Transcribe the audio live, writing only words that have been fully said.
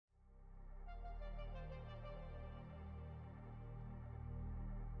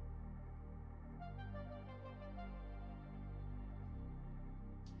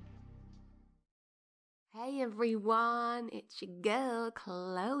Hey everyone, it's your girl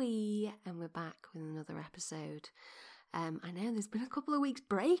Chloe, and we're back with another episode. I know there's been a couple of weeks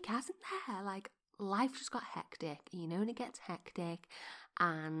break, hasn't there? Like, life just got hectic, you know when it gets hectic,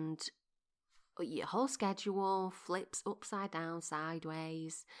 and your whole schedule flips upside down,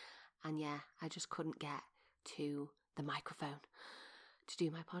 sideways, and yeah, I just couldn't get to the microphone to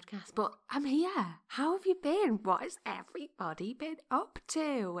do my podcast, but I'm here. How have you been? What has everybody been up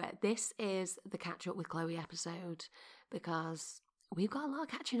to? This is the Catch Up with Chloe episode because we've got a lot of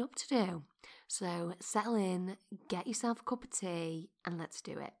catching up to do. So settle in, get yourself a cup of tea, and let's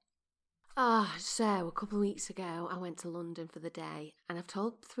do it. So a couple of weeks ago, I went to London for the day, and I've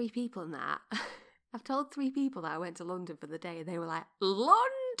told 3 people that. I've told 3 people that I went to London for the day, and they were like,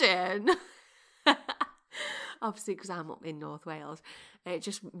 London? Obviously, because I'm up in North Wales. It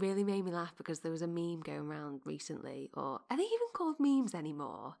just really made me laugh because there was a meme going around recently, or are they even called memes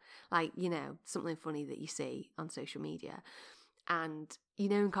anymore? Like, you know, something funny that you see on social media. And, you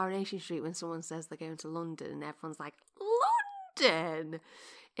know, in Coronation Street, when someone says they're going to London and everyone's like, London!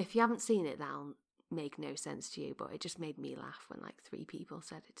 If you haven't seen it, that'll make no sense to you, but it just made me laugh when like 3 people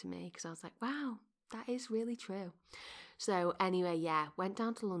said it to me because I was like, wow, that is really true. So anyway, yeah, went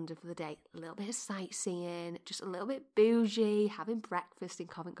down to London for the day, a little bit of sightseeing, just a little bit bougie, having breakfast in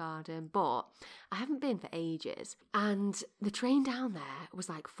Covent Garden, but I haven't been for ages. And the train down there was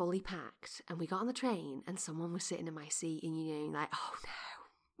like fully packed, and we got on the train and someone was sitting in my seat and you know, like, oh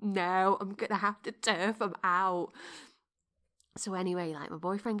no, I'm going to have to turf them out. So anyway, like my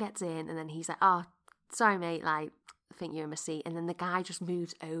boyfriend gets in and then he's like, oh, sorry mate, like, I think you're in my seat. And then the guy just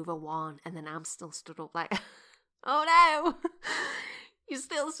moves over one and then I'm still stood up like, oh no, you're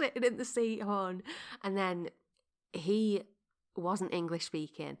still sitting in the seat, hon. And then he wasn't English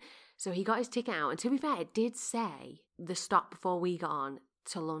speaking. So he got his ticket out. And to be fair, it did say the stop before we got on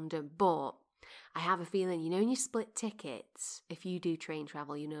to London. But I have a feeling, you know, when you split tickets, if you do train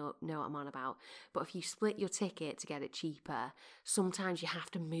travel, you know what I'm on about. But if you split your ticket to get it cheaper, sometimes you have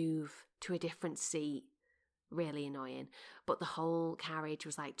to move to a different seat. Really annoying. But the whole carriage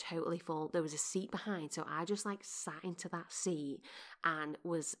was like totally full. There was a seat behind, so I just like sat into that seat and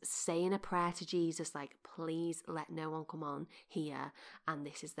was saying a prayer to Jesus, like, please let no one come on here and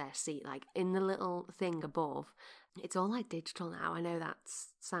this is their seat. Like in the little thing above, it's all like digital now. I know that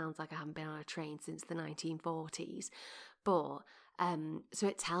sounds like I haven't been on a train since the 1940s, but so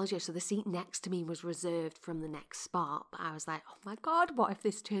it tells you, so the seat next to me was reserved from the next spot, but I was like, oh my God, what if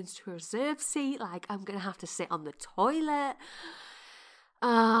this turns to a reserved seat? Like, I'm going to have to sit on the toilet.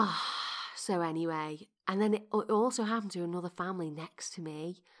 So anyway, and then it also happened to another family next to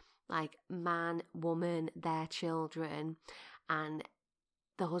me, like man, woman, their children, and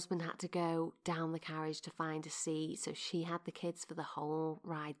the husband had to go down the carriage to find a seat, so she had the kids for the whole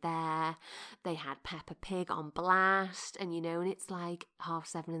ride there. They had Peppa Pig on blast, and you know, and it's like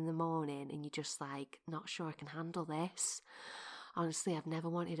 7:30 in the morning, and you're just like, not sure I can handle this. Honestly, I've never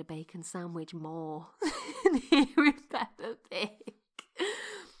wanted a bacon sandwich more than hearing Peppa Pig.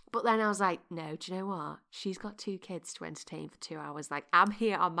 But then I was like, no, do you know what? She's got 2 kids to entertain for 2 hours. Like, I'm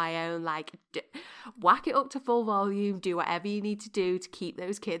here on my own. Like, whack it up to full volume. Do whatever you need to do to keep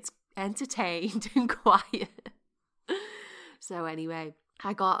those kids entertained and quiet. So anyway,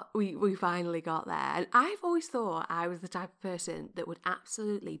 we finally got there. And I've always thought I was the type of person that would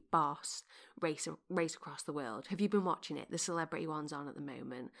absolutely boss Race Across the World. Have you been watching it? The celebrity one's on at the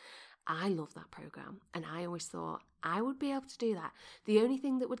moment. I love that programme, and I always thought I would be able to do that. The only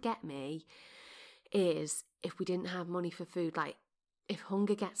thing that would get me is if we didn't have money for food. Like, if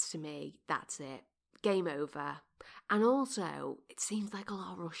hunger gets to me, that's it. Game over. And also, it seems like a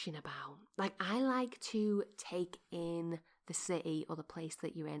lot of rushing about. Like, I like to take in the city or the place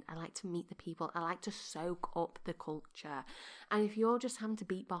that you're in. I like to meet the people. I like to soak up the culture. And if you're just having to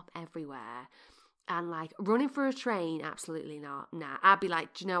beat bop everywhere and like running for a train, absolutely not. Nah, I'd be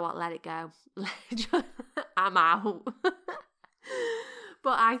like, do you know what? Let it go. I'm out.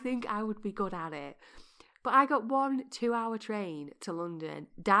 But I think I would be good at it. But I got 1 2-hour train to London,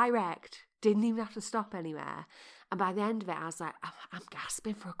 direct, didn't even have to stop anywhere. And by the end of it, I was like, I'm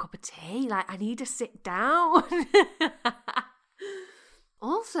gasping for a cup of tea. Like, I need to sit down.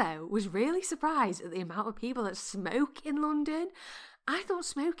 Also, was really surprised at the amount of people that smoke in London. I thought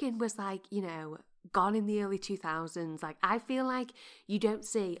smoking was like, you know, gone in the early 2000s. Like, I feel like you don't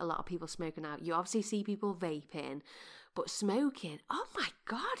see a lot of people smoking out. You obviously see people vaping, but smoking, oh my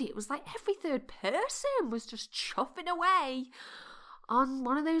God, it was like every 3rd person was just chuffing away on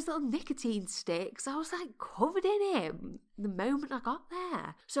one of those little nicotine sticks. I was like covered in it the moment I got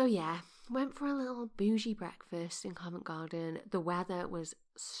there. So yeah, went for a little bougie breakfast in Covent Garden. The weather was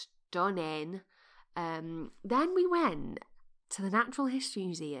stunning. Then we went to the Natural History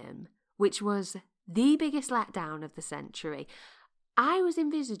Museum, which was the biggest letdown of the century. I was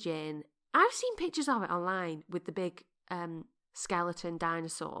envisaging, I've seen pictures of it online with the big skeleton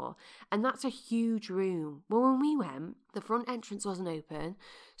dinosaur, and that's a huge room. Well, when we went, the front entrance wasn't open,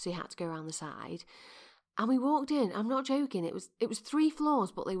 so you had to go around the side. And we walked in, I'm not joking, it was 3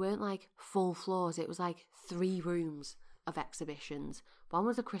 floors, but they weren't like full floors. It was like 3 rooms of exhibitions. One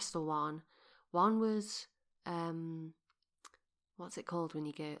was a crystal one was what's it called when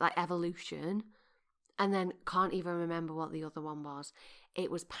you go, like evolution, and then can't even remember what the other one was. It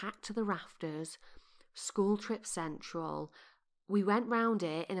was packed to the rafters, school trip central. We went round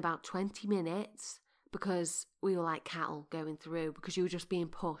it in about 20 minutes because we were like cattle going through, because you were just being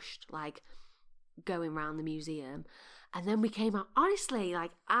pushed, like going round the museum. And then we came out, honestly,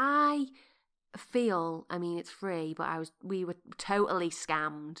 like I feel, I mean, it's free, but we were totally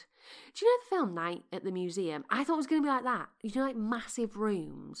scammed. Do you know the film Night at the Museum? I thought it was going to be like that. You know, like massive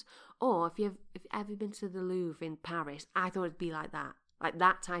rooms. Or if you've ever been to the Louvre in Paris, I thought it'd be like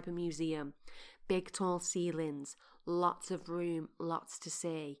that type of museum. Big tall ceilings, lots of room, lots to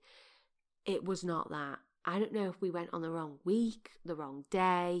see. It was not that. I don't know if we went on the wrong week, the wrong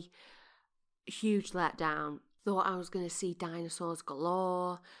day. Huge letdown. Thought I was going to see dinosaurs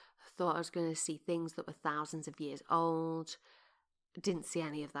galore. Thought I was going to see things that were thousands of years old. Didn't see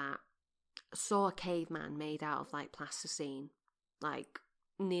any of that. Saw a caveman made out of like plasticine. Like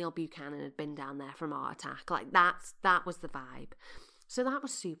Neil Buchanan had been down there from Art Attack. Like that was the vibe. So that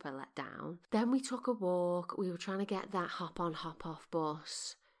was super let down. Then we took a walk. We were trying to get that hop on, hop off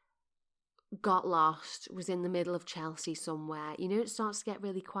bus. Got lost. Was in the middle of Chelsea somewhere. You know, it starts to get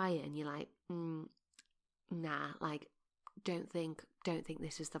really quiet and you're like, nah, like, don't think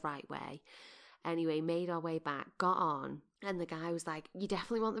this is the right way. Anyway, made our way back, got on, and the guy was like, you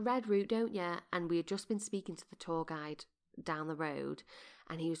definitely want the red route, don't you? And we had just been speaking to the tour guide down the road,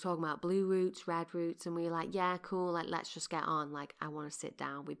 and he was talking about blue routes, red routes, and we were like, yeah, cool, like, let's just get on. Like, I want to sit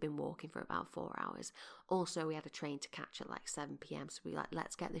down. We've been walking for about 4 hours. Also, we had a train to catch at like 7 p.m, so we were like,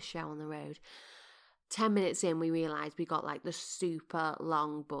 let's get this show on the road. 10 minutes in, we realised we got like the super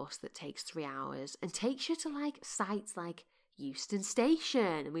long bus that takes 3 hours and takes you to like sites like Euston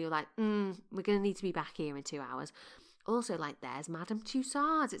Station. And we were like, we're going to need to be back here in 2 hours. Also, like, there's Madame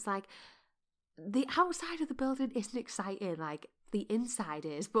Tussauds. It's like, the outside of the building isn't exciting. Like, the inside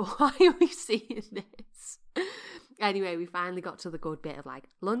is, but why are we seeing this? Anyway, we finally got to the good bit of like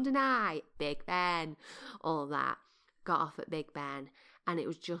London Eye, Big Ben, all that. Got off at Big Ben. And it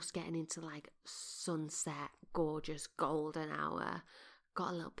was just getting into like sunset, gorgeous golden hour. Got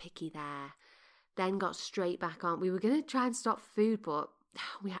a little picky there. Then got straight back on. We were going to try and stop for food, but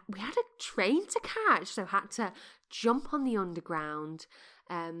we had a train to catch. So had to jump on the underground.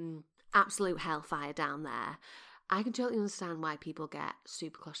 Absolute hellfire down there. I can totally understand why people get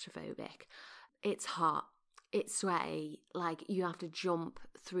super claustrophobic. It's hot. It's sweaty. Like, you have to jump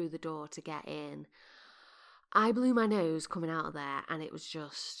through the door to get in. I blew my nose coming out of there and it was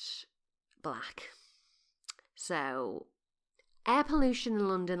just black. So, air pollution in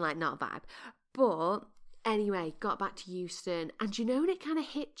London, like, not a vibe. But anyway, got back to Euston, and you know when it kind of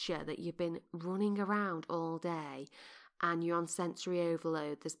hits you that you've been running around all day and you're on sensory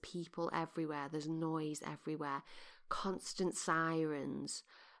overload, there's people everywhere, there's noise everywhere, constant sirens,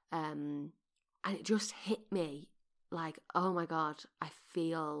 and it just hit me like, oh my God, I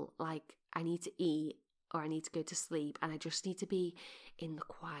feel like I need to eat or I need to go to sleep and I just need to be in the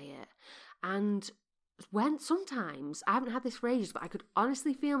quiet. And when sometimes, I haven't had this for ages, but I could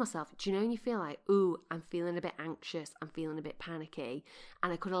honestly feel myself, do you know when you feel like, ooh, I'm feeling a bit anxious, I'm feeling a bit panicky,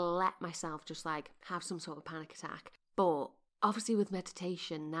 and I could have let myself just like have some sort of panic attack. But obviously with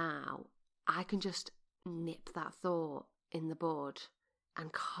meditation now, I can just nip that thought in the bud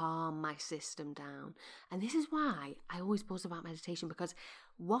and calm my system down. And this is why I always buzz about meditation, because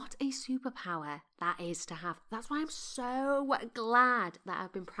what a superpower that is to have. That's why I'm so glad that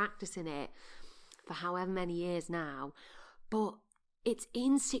I've been practicing it for however many years now. But it's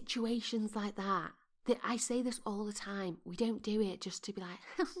in situations like that I say this all the time. We don't do it just to be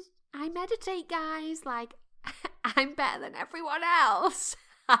like, I meditate, guys. Like, I'm better than everyone else.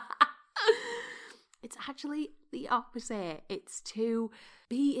 It's actually the opposite. It's to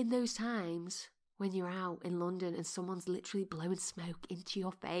be in those times when you're out in London and someone's literally blowing smoke into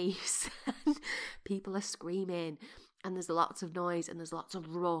your face and people are screaming and there's lots of noise and there's lots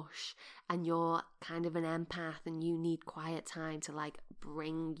of rush and you're kind of an empath and you need quiet time to like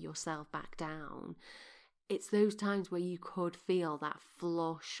bring yourself back down. It's those times where you could feel that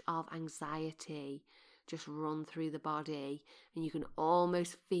flush of anxiety just run through the body, and you can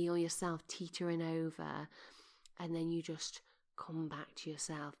almost feel yourself teetering over, and then you just come back to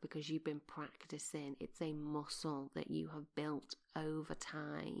yourself because you've been practicing. It's a muscle that you have built over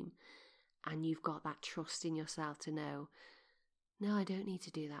time, and you've got that trust in yourself to know, no, I don't need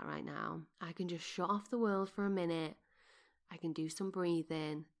to do that right now. I can just shut off the world for a minute. I can do some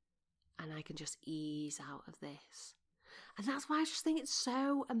breathing, and I can just ease out of this. And that's why I just think it's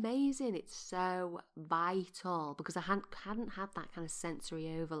so amazing. It's so vital, because I hadn't had that kind of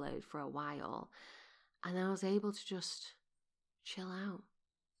sensory overload for a while. And I was able to just chill out.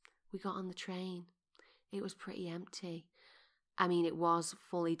 We got on the train. It was pretty empty. I mean, it was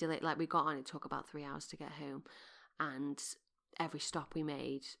fully delayed. Like, we got on, it took about 3 hours to get home. And every stop we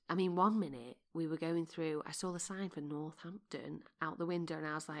made, I mean, 1 minute we were going through, I saw the sign for Northampton out the window, and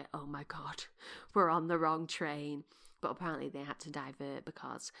I was like, oh my God, we're on the wrong train. But apparently they had to divert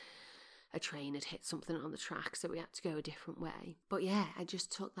because a train had hit something on the track, so we had to go a different way. But yeah, I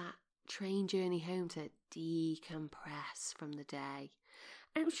just took that train journey home to decompress from the day.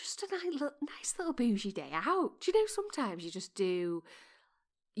 And it was just a nice little bougie day out. Do you know, sometimes you just do,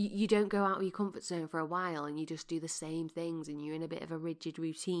 you don't go out of your comfort zone for a while, and you just do the same things, and you're in a bit of a rigid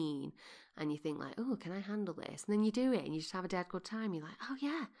routine, and you think like, oh, can I handle this? And then you do it, and you just have a dead good time. You're like, oh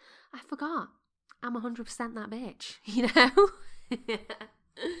yeah, I forgot. I'm 100% that bitch, you know?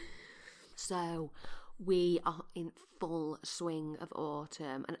 So we are in full swing of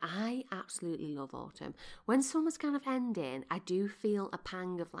autumn, and I absolutely love autumn. When summer's kind of ending, I do feel a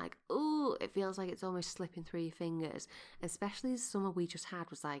pang of like, oh, it feels like it's almost slipping through your fingers. Especially the summer we just had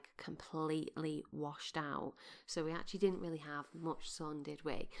was like completely washed out. So we actually didn't really have much sun, did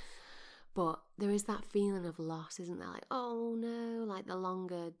we? But there is that feeling of loss, isn't there? Like, oh no, like the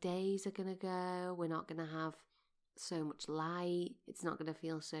longer days are going to go. We're not going to have so much light. It's not going to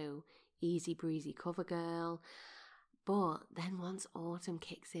feel so easy breezy cover girl. But then once autumn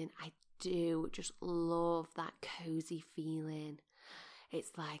kicks in, I do just love that cozy feeling.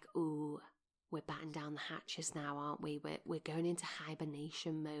 It's like, ooh, we're batting down the hatches now, aren't we? We're going into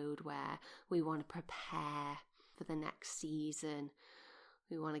hibernation mode, where we want to prepare for the next season.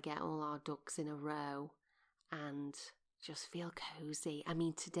 We want to get all our ducks in a row and just feel cozy. I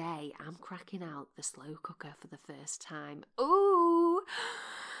mean, today I'm cracking out the slow cooker for the first time. Ooh,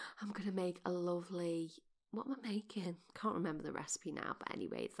 I'm going to make a lovely, what am I making? Can't remember the recipe now, but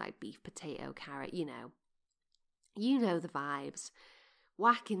anyway, it's like beef, potato, carrot, you know the vibes.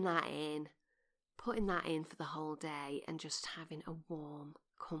 Whacking that in, putting that in for the whole day, and just having a warm,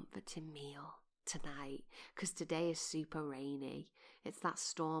 comforting meal tonight, because today is super rainy. It's that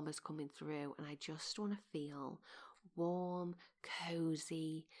storm is coming through, and I just want to feel warm,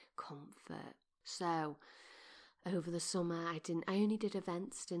 cozy comfort. So over the summer I only did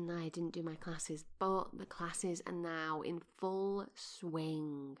events, didn't I? I didn't do my classes, but the classes are now in full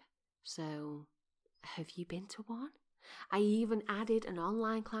swing. So have you been to one? I even added an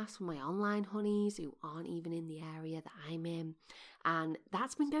online class for my online honeys who aren't even in the area that I'm in, and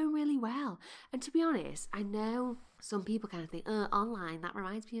that's been going really well. And to be honest, I know some people kind of think, online, that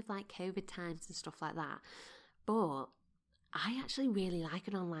reminds me of like COVID times and stuff like that, but I actually really like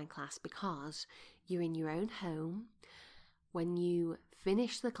an online class because you're in your own home. When you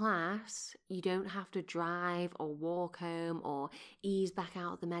finish the class, you don't have to drive or walk home or ease back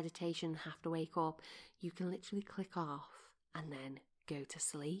out of the meditation and have to wake up. You can literally click off and then go to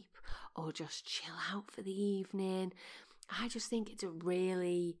sleep or just chill out for the evening. I just think it's a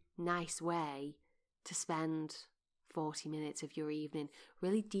really nice way to spend 40 minutes of your evening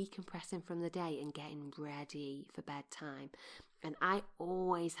really decompressing from the day and getting ready for bedtime. And I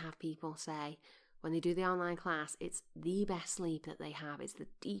always have people say, when they do the online class, it's the best sleep that they have. It's the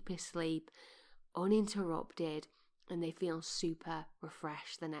deepest sleep, uninterrupted, and they feel super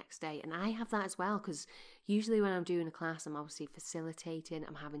refreshed the next day. And I have that as well, because usually when I'm doing a class, I'm obviously facilitating,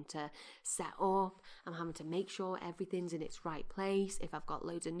 I'm having to set up, I'm having to make sure everything's in its right place. If I've got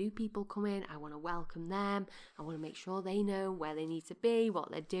loads of new people come in, I want to welcome them. I want to make sure they know where they need to be, what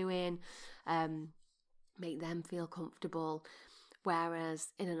they're doing, make them feel comfortable. Whereas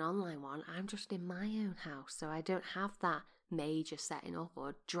in an online one, I'm just in my own house, so I don't have that major setting up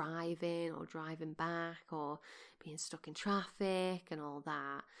or driving back or being stuck in traffic and all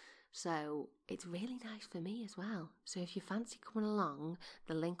that. So it's really nice for me as well. So if you fancy coming along,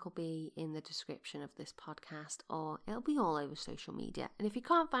 the link will be in the description of this podcast, or it'll be all over social media. And if you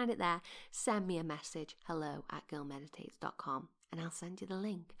can't find it there, send me a message, hello@girlmeditates.com, and I'll send you the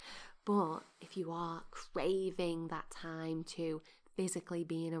link. But if you are craving that time to physically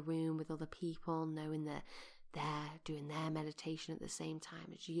be in a room with other people, knowing that they're doing their meditation at the same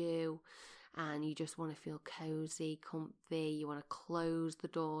time as you, and you just want to feel cozy, comfy, you want to close the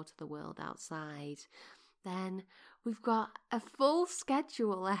door to the world outside, then we've got a full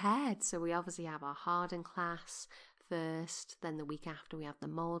schedule ahead. So we obviously have our harden class first, then the week after we have the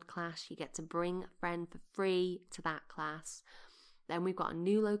mold class. You get to bring a friend for free to that class. Then we've got a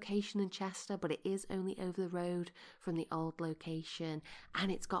new location in Chester, but it is only over the road from the old location,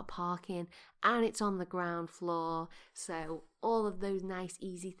 and it's got parking, and it's on the ground floor. So all of those nice,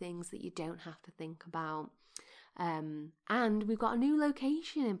 easy things that you don't have to think about. And we've got a new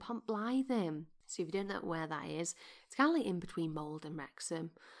location in Pont Blytham. So if you don't know where that is, it's kind of like in between Mold and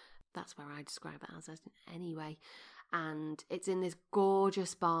Wrexham. That's where I describe it as anyway. And it's in this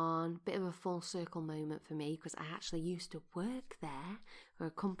gorgeous barn, bit of a full circle moment for me, because I actually used to work there for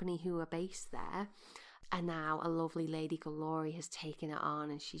a company who are based there. And now a lovely lady called Chloë has taken it on,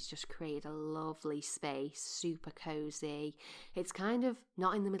 and she's just created a lovely space, super cozy. It's kind of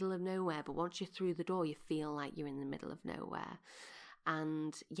not in the middle of nowhere, but once you're through the door, you feel like you're in the middle of nowhere.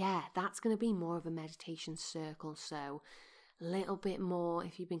 And yeah, that's going to be more of a meditation circle. So a little bit more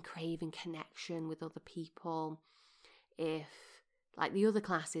if you've been craving connection with other people. If, like the other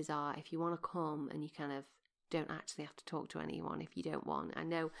classes are, if you want to come and you kind of don't actually have to talk to anyone if you don't want. I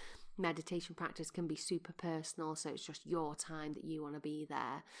know meditation practice can be super personal, so it's just your time that you want to be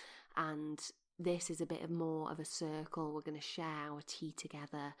there. And this is a bit more of a circle. We're going to share our tea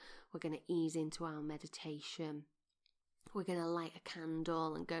together. We're going to ease into our meditation. We're going to light a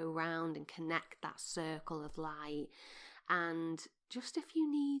candle and go round and connect that circle of light. And just if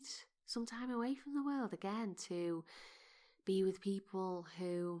you need some time away from the world again to be with people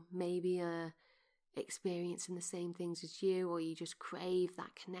who maybe are experiencing the same things as you, or you just crave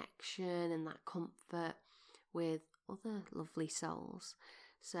that connection and that comfort with other lovely souls.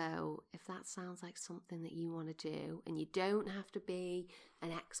 So if that sounds like something that you want to do, and you don't have to be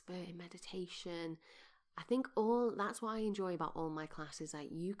an expert in meditation, I think that's what I enjoy about all my classes. Like,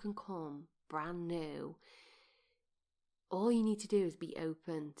 you can come brand new. All you need to do is be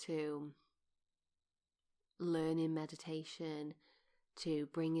open to learning meditation, to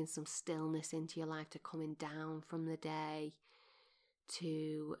bringing some stillness into your life, to coming down from the day,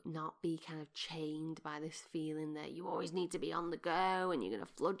 to not be kind of chained by this feeling that you always need to be on the go and you're going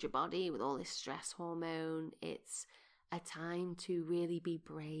to flood your body with all this stress hormone. It's a time to really be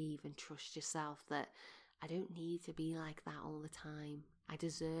brave and trust yourself that I don't need to be like that all the time. I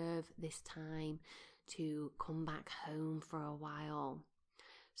deserve this time to come back home for a while.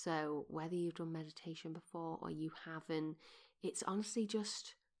 So whether you've done meditation before or you haven't, it's honestly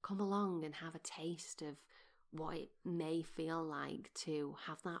just come along and have a taste of what it may feel like to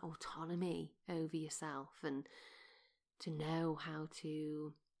have that autonomy over yourself, and to know how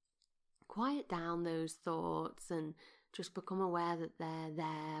to quiet down those thoughts and just become aware that they're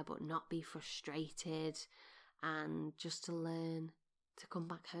there but not be frustrated, and just to learn to come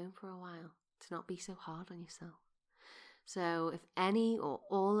back home for a while, to not be so hard on yourself. So if any or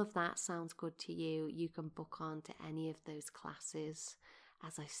all of that sounds good to you, you can book on to any of those classes.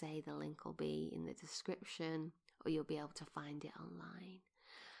 As I say, the link will be in the description, or you'll be able to find it online.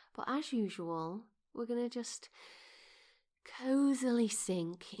 But as usual, we're going to just cozily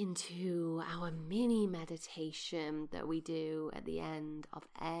sink into our mini meditation that we do at the end of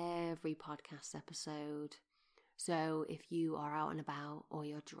every podcast episode. So if you are out and about, or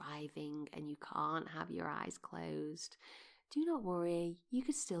you're driving and you can't have your eyes closed, do not worry, you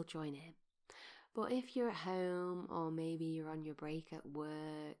could still join in. But if you're at home, or maybe you're on your break at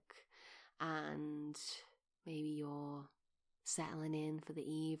work and maybe you're settling in for the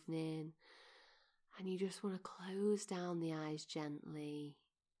evening and you just want to close down the eyes gently,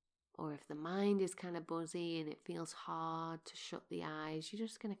 or if the mind is kind of buzzy and it feels hard to shut the eyes, you're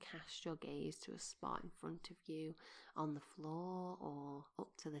just going to cast your gaze to a spot in front of you on the floor or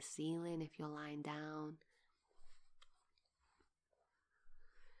up to the ceiling if you're lying down.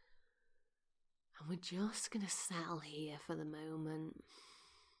 And we're just going to settle here for the moment.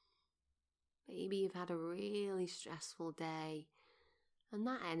 Maybe you've had a really stressful day and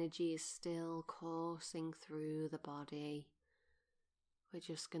that energy is still coursing through the body. We're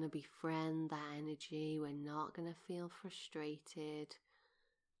just going to befriend that energy. We're not going to feel frustrated.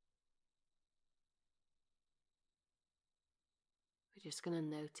 We're just going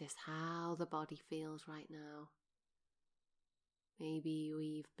to notice how the body feels right now. Maybe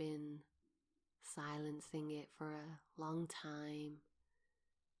we've been silencing it for a long time.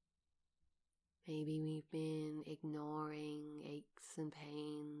 Maybe we've been ignoring aches and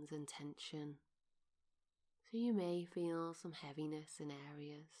pains and tension. So you may feel some heaviness in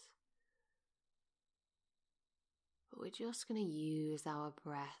areas. But we're just going to use our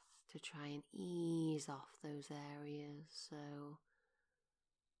breath to try and ease off those areas. So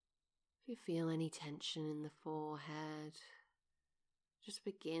if you feel any tension in the forehead, just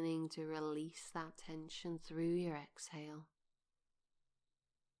beginning to release that tension through your exhale.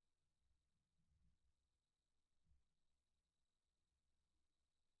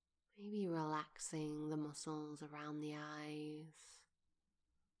 Maybe relaxing the muscles around the eyes.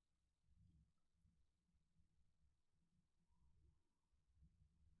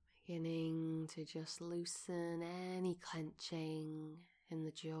 Beginning to just loosen any clenching in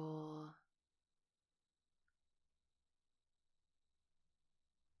the jaw.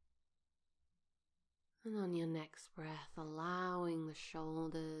 And on your next breath, allowing the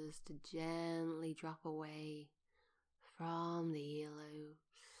shoulders to gently drop away from the earlobes.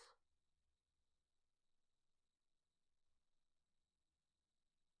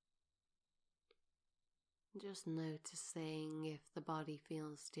 Just noticing if the body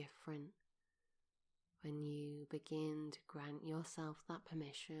feels different when you begin to grant yourself that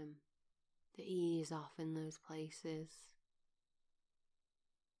permission to ease off in those places.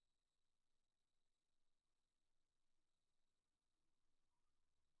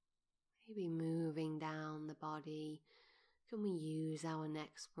 Maybe moving down the body, can we use our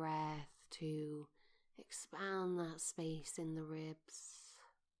next breath to expand that space in the ribs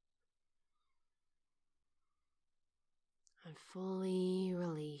and fully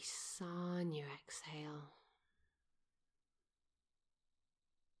release on your exhale.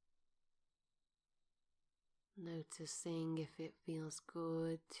 Noticing if it feels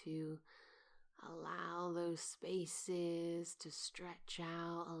good to allow those spaces to stretch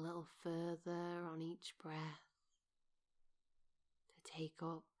out a little further on each breath, to take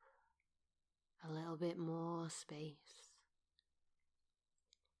up a little bit more space.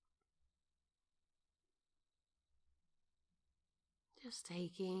 Just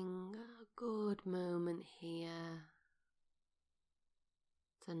taking a good moment here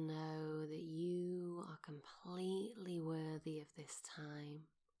to know that you are completely worthy of this time.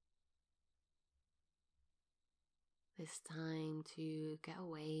 This time to get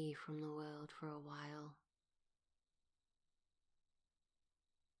away from the world for a while.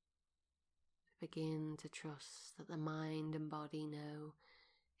 To begin to trust that the mind and body know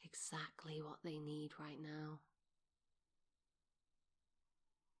exactly what they need right now.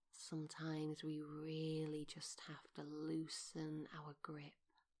 Sometimes we really just have to loosen our grip.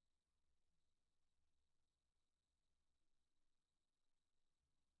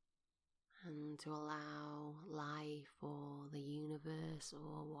 And to allow life or the universe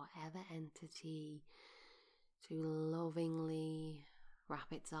or whatever entity to lovingly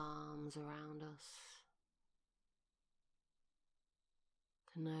wrap its arms around us.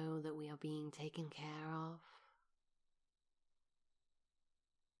 To know that we are being taken care of.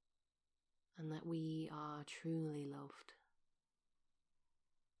 And that we are truly loved.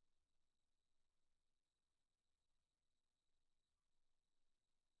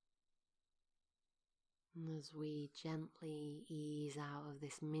 And as we gently ease out of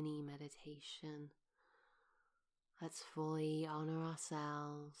this mini meditation, let's fully honor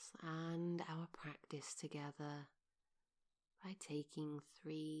ourselves and our practice together by taking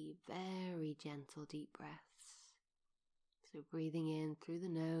 3 very gentle deep breaths. So breathing in through the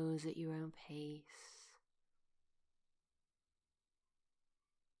nose at your own pace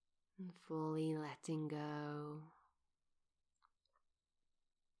and fully letting go.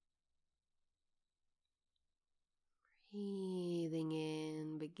 Breathing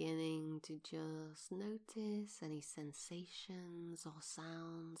in, beginning to just notice any sensations or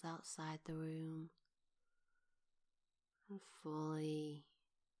sounds outside the room, and fully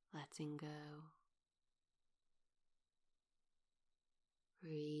letting go.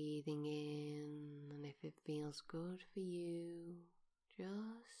 Breathing in, and if it feels good for you,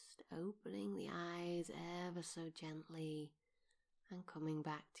 just opening the eyes ever so gently and coming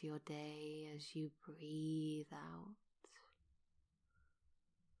back to your day as you breathe out.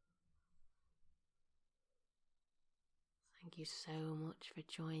 Thank you so much for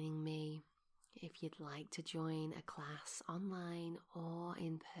joining me. If you'd like to join a class online or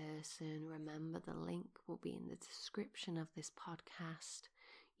in person, remember the link will be in the description of this podcast.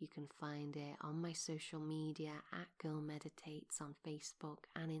 You can find it on my social media at Girl Meditates on Facebook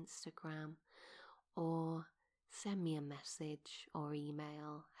and Instagram, or send me a message or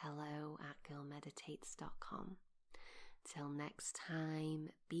email hello@girlmeditates.com. Till next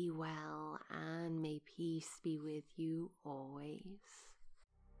time, be well and may peace be with you always.